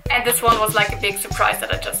 and this one was like a big surprise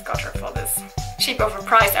that I just got her for this cheap of a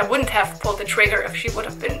price. I wouldn't have pulled the trigger if she would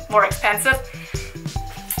have been more expensive.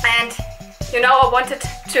 And you know, I wanted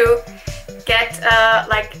to get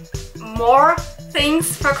like more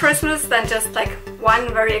things for Christmas than just like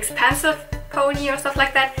one very expensive pony or stuff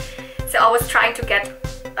like that. So I was trying to get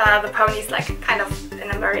the ponies like kind of in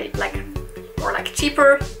a very like more like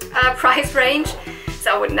cheaper price range.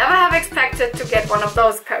 So I would never have expected to get one of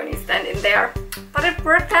those ponies then in there, but it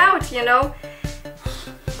worked out, you know.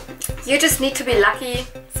 You just need to be lucky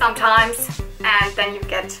sometimes, and then you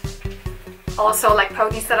get also like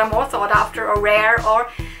ponies that are more sought after or rare or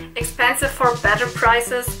expensive for better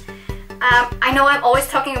prices. I know I'm always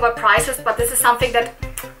talking about prices, but this is something that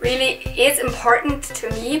really is important to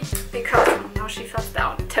me because, oh no, she fell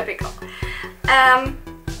down, typical.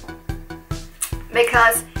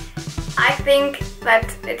 Because I think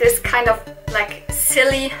that it is kind of like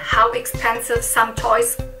silly how expensive some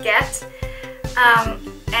toys get.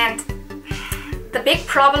 And the big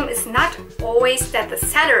problem is not always that the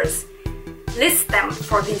sellers list them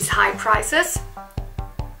for these high prices.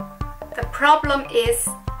 The problem is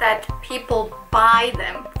that people buy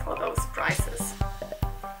them for those prices.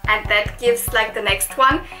 And that gives like the next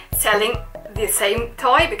one selling the same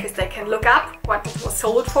toy because they can look up what it was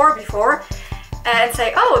sold for before and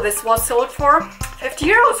say, oh, this was sold for 50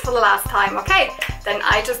 euros for the last time. Okay, then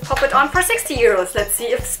I just pop it on for 60 euros. Let's see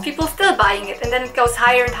if people still buying it. And then it goes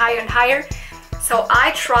higher and higher and higher. So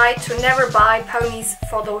I try to never buy ponies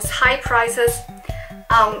for those high prices,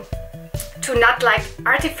 to not like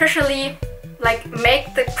artificially like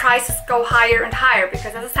make the prices go higher and higher,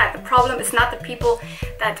 because as I said, the problem is not the people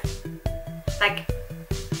that like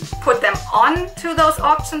put them on to those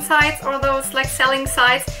auction sites or those like selling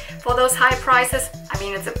sites for those high prices. I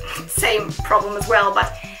mean, it's the same problem as well,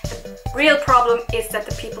 but the real problem is that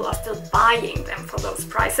the people are still buying them for those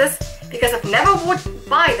prices, because if never would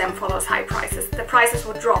buy them for those high prices, the prices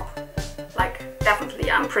would drop, like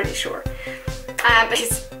definitely, I'm pretty sure.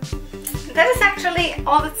 That is actually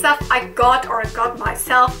all the stuff I got or got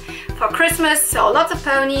myself for Christmas. So lots of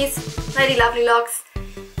ponies, Lady Lovely Locks,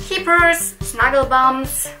 keepers, snuggle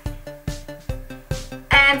bums,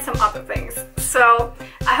 and some other things. So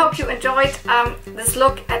I hope you enjoyed this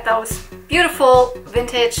look at those beautiful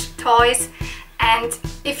vintage toys. And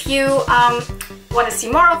if you want to see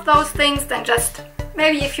more of those things, then just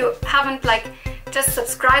maybe if you haven't, like, just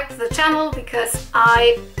subscribe to the channel, because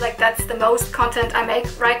that's the most content I make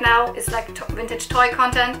right now is like vintage toy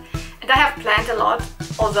content, and I have planned a lot,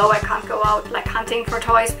 although I can't go out like hunting for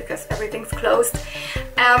toys because everything's closed.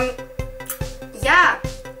 Yeah,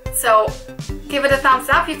 so give it a thumbs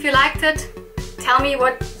up if you liked it, tell me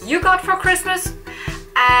what you got for Christmas,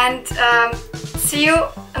 and see you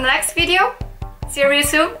in the next video. See you really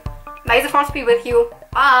soon. May the force be with you.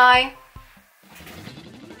 Bye!